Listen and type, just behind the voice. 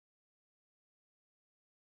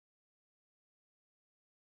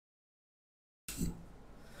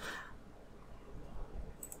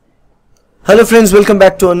Hello friends, welcome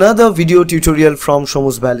back to another video tutorial from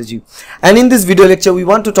Shomu's Biology. And in this video lecture we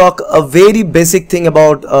want to talk a very basic thing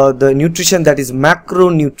about the nutrition, that is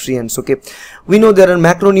macronutrients. Okay, we know there are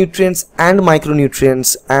macronutrients and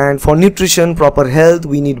micronutrients, and for nutrition, proper health,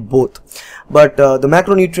 we need both. But the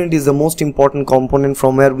macronutrient is the most important component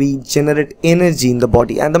from where we generate energy in the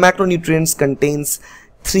body, and the macronutrients contains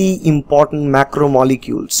three important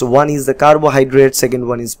macromolecules. So one is the carbohydrate, second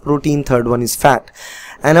one is protein, third one is fat.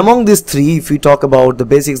 And among these three, if we talk about the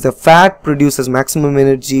basics, the fat produces maximum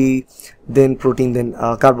energy, then protein, then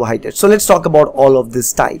carbohydrate. So let's talk about all of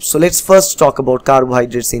these types. So let's first talk about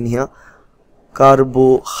carbohydrates in here.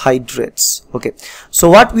 Carbohydrates. Okay,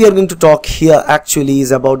 so what we are going to talk here actually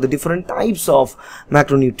is about the different types of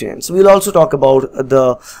macronutrients. We'll also talk about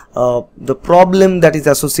the problem that is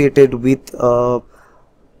associated with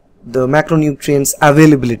the macronutrients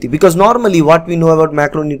availability, because normally what we know about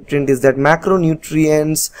macronutrient is that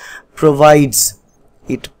macronutrients provides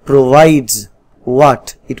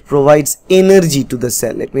what? It provides energy to the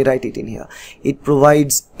cell. Let me write it in here. It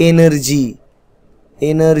provides energy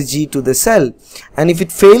to the cell, and if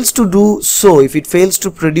it fails to do so, if it fails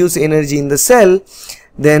to produce energy in the cell,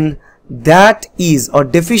 then that is, or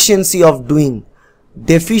deficiency of this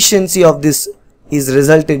is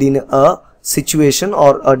resulted in a situation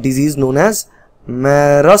or a disease known as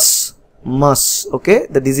marasmus. Okay,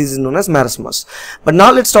 the disease is known as marasmus. But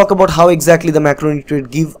now let's talk about how exactly the macronutrient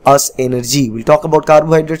give us energy. We'll talk about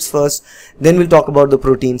carbohydrates first, then we'll talk about the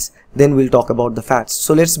proteins, then we'll talk about the fats.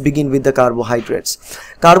 So let's begin with the carbohydrates.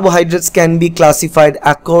 Carbohydrates can be classified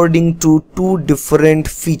according to two different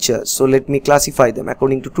features. So let me classify them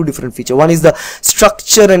according to two different features. One is the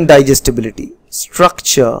structure and digestibility.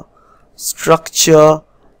 Structure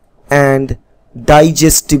and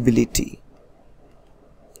digestibility.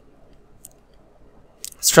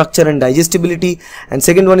 Structure and digestibility. And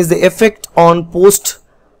second one is the effect on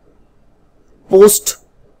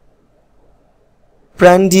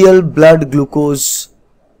postprandial blood glucose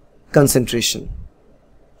concentration.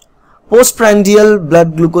 Postprandial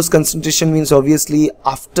blood glucose concentration means obviously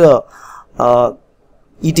after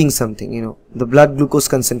eating something, you know, the blood glucose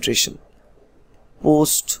concentration.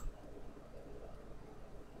 Postprandial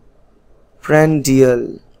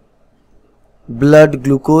blood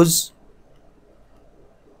glucose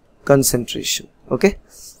concentration. Okay,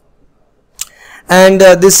 and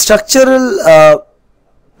this structural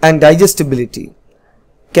and digestibility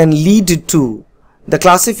can lead to the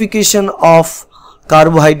classification of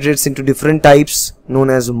carbohydrates into different types known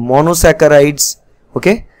as monosaccharides,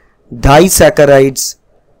 okay, disaccharides,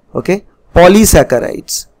 okay,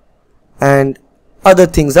 polysaccharides, and other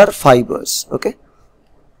things are fibers. Okay,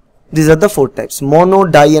 these are the four types: mono,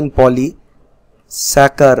 di, and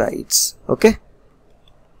polysaccharides. Okay,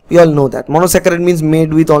 we all know that monosaccharide means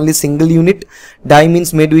made with only single unit, di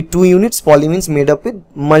means made with 2 units, poly means made up with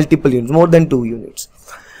multiple units, more than 2 units.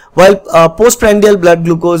 While postprandial blood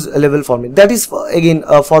glucose level formula, that is again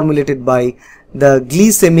formulated by the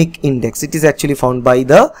glycemic index. It is actually found by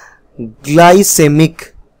the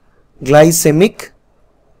glycemic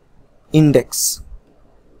index.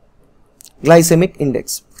 Glycemic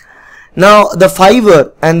index. Now the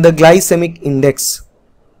fiber and the glycemic index,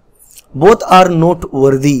 both are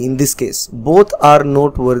noteworthy in this case. Both are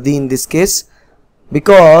noteworthy in this case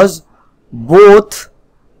because both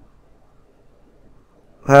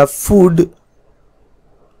have food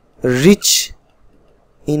rich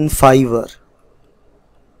in fiber.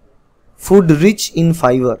 Food rich in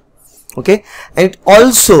fiber. Okay, and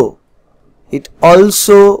it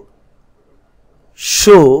also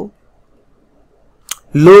show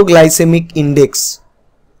low glycemic index.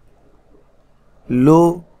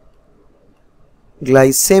 Low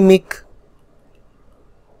glycemic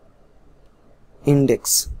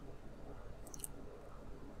index,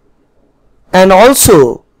 and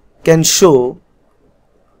also can show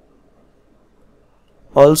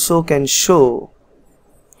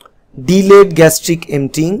delayed gastric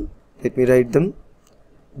emptying. Let me write them: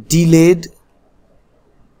 delayed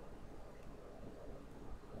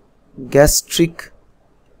gastric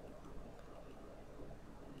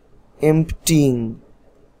emptying.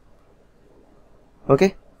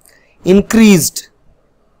 Okay, increased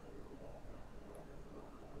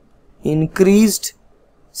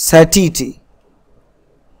satiety,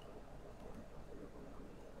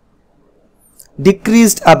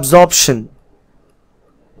 decreased absorption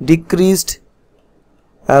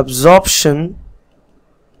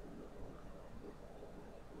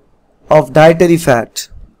of dietary fat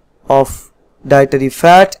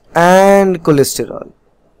and cholesterol,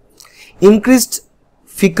 increased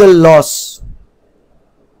fecal loss,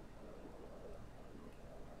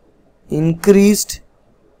 increased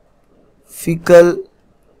fecal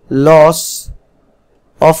loss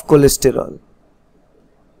of cholesterol,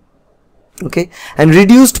 okay, and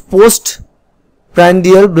reduced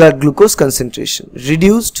postprandial blood glucose concentration,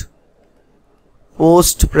 reduced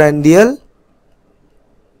postprandial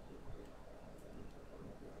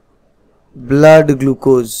blood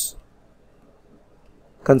glucose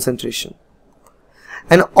concentration.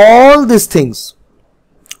 And all these things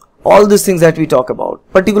that we talk about,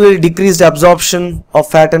 particularly decreased absorption of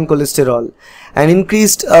fat and cholesterol and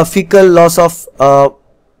increased fecal loss of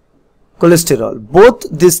cholesterol, both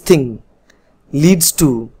this thing leads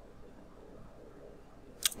to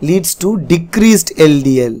decreased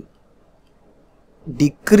LDL,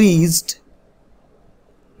 decreased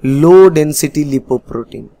low density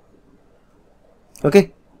lipoprotein.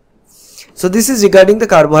 Okay, so this is regarding the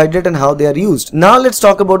carbohydrate and how they are used. Now let's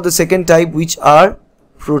talk about the second type, which are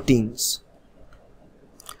proteins.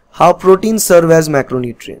 How proteins serve as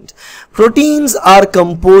macronutrient. Proteins are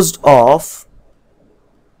composed of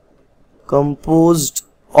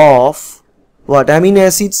what? Amino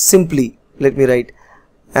acids. Simply let me write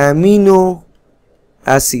amino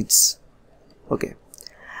acids, okay,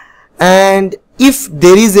 and if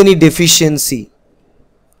there is any deficiency,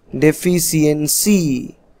 if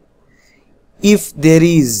there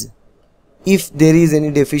is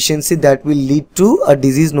any deficiency, that will lead to a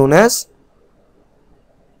disease known as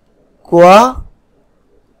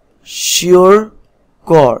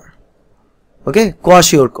kwashiorkor, okay,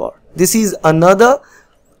 kwashiorkor. This is another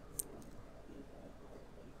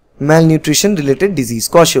malnutrition related disease,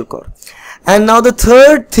 kwashiorkor. And now the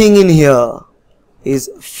third thing in here is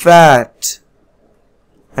fat,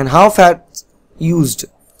 and how fat used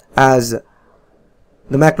as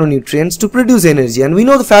the macronutrients to produce energy. And we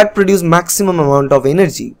know the fat produce maximum amount of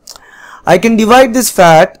energy. I can divide this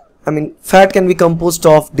fat, fat can be composed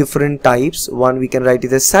of different types. One we can write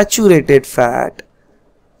is a saturated fat,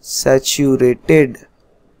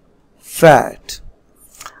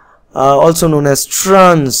 also known as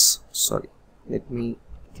trans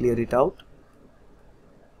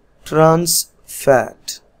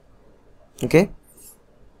fat, okay.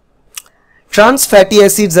 Trans fatty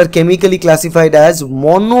acids are chemically classified as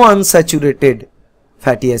monounsaturated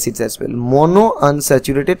fatty acids as well.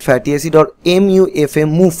 Monounsaturated fatty acid, or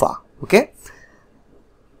MUFA, okay.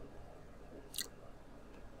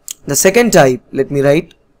 The second type, let me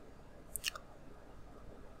write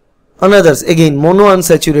another's again,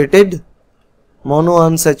 monounsaturated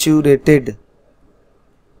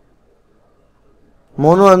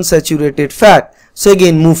fat, so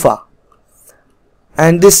again MUFA.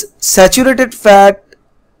 And this saturated fat,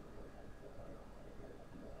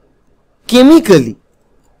 chemically,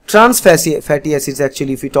 trans fatty acids,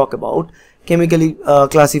 actually if we talk about, chemically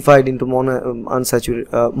classified into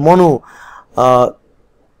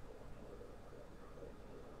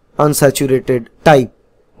unsaturated type,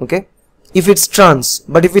 okay, if it's trans.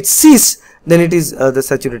 But if it's cis, then it is the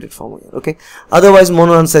saturated form here, okay. Otherwise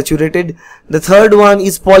monounsaturated. The third one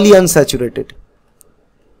is polyunsaturated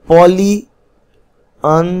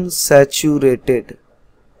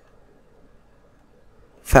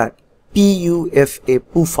fat,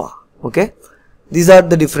 PUFA, okay. These are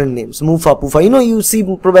the different names, MUFA. You see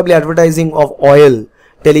probably advertising of oil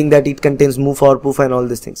telling that it contains MUFA or PUFA and all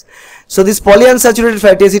these things. So this polyunsaturated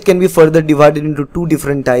fatty acid can be further divided into two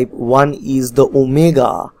different types. One is the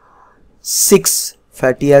omega-6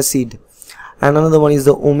 fatty acid and another one is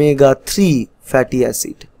the omega-3 fatty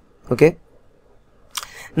acid, okay.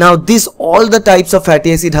 Now all the types of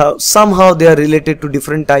fatty acid, somehow they are related to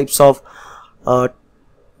different types of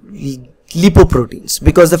lipoproteins,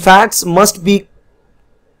 because the fats must be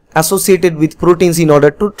associated with proteins in order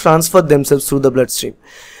to transfer themselves through the bloodstream.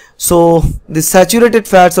 So the saturated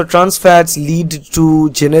fats or trans fats lead to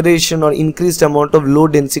generation or increased amount of low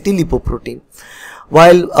density lipoprotein,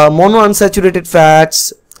 while monounsaturated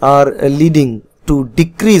fats are leading to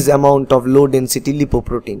decreased amount of low density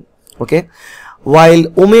lipoprotein, okay. While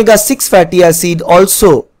omega-6 fatty acid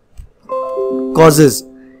also causes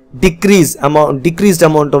decreased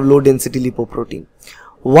amount of low density lipoprotein,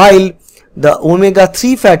 while the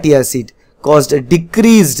omega-3 fatty acid caused a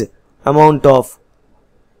decreased amount of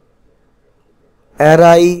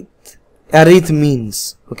arrhythmines,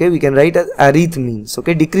 okay. We can write as arrhythmines,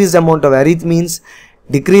 okay. Decreased amount of arrhythmines,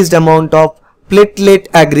 decreased amount of platelet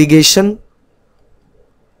aggregation,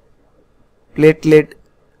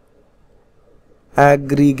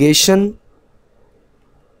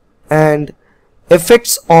 and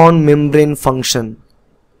effects on membrane function,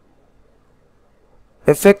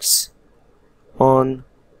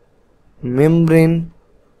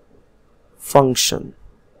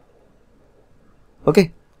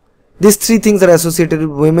 Okay, these three things are associated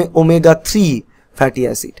with omega-3 fatty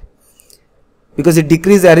acid, because it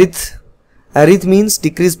decreases arith means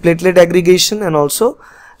decreased platelet aggregation, and also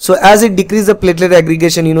so as it decreases the platelet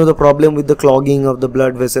aggregation, you know, the problem with the clogging of the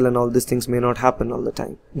blood vessel and all these things may not happen all the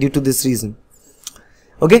time due to this reason.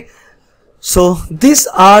 Okay, so these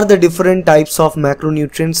are the different types of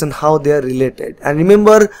macronutrients and how they are related. And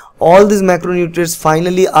remember, all these macronutrients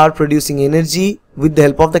finally are producing energy with the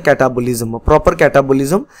help of the catabolism, a proper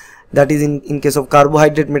catabolism. That is in case of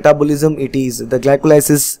carbohydrate metabolism, it is the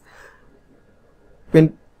glycolysis,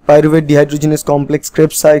 pyruvate dehydrogenase complex,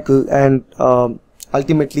 Krebs cycle, and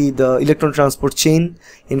ultimately the electron transport chain.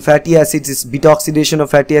 In fatty acids, it's beta oxidation of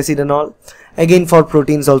fatty acid and all. Again, for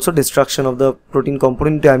proteins also, destruction of the protein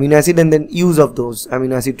component to amino acid and then use of those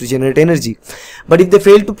amino acid to generate energy. But if they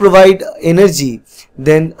fail to provide energy,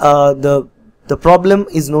 then the problem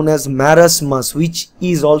is known as marasmus, which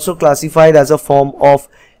is also classified as a form of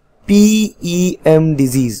PEM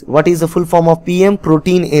disease. What is the full form of PEM?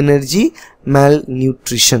 Protein energy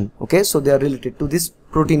malnutrition. Okay, so they are related to this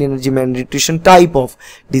protein energy malnutrition type of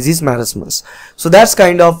disease, marasmus. So that's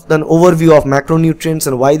kind of an overview of macronutrients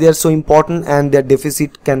and why they are so important, and their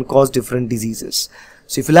deficit can cause different diseases.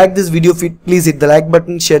 So if you like this video, please hit the like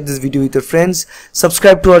button, share this video with your friends,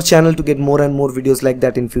 subscribe to our channel to get more and more videos like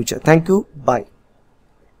that in future. Thank you. Bye.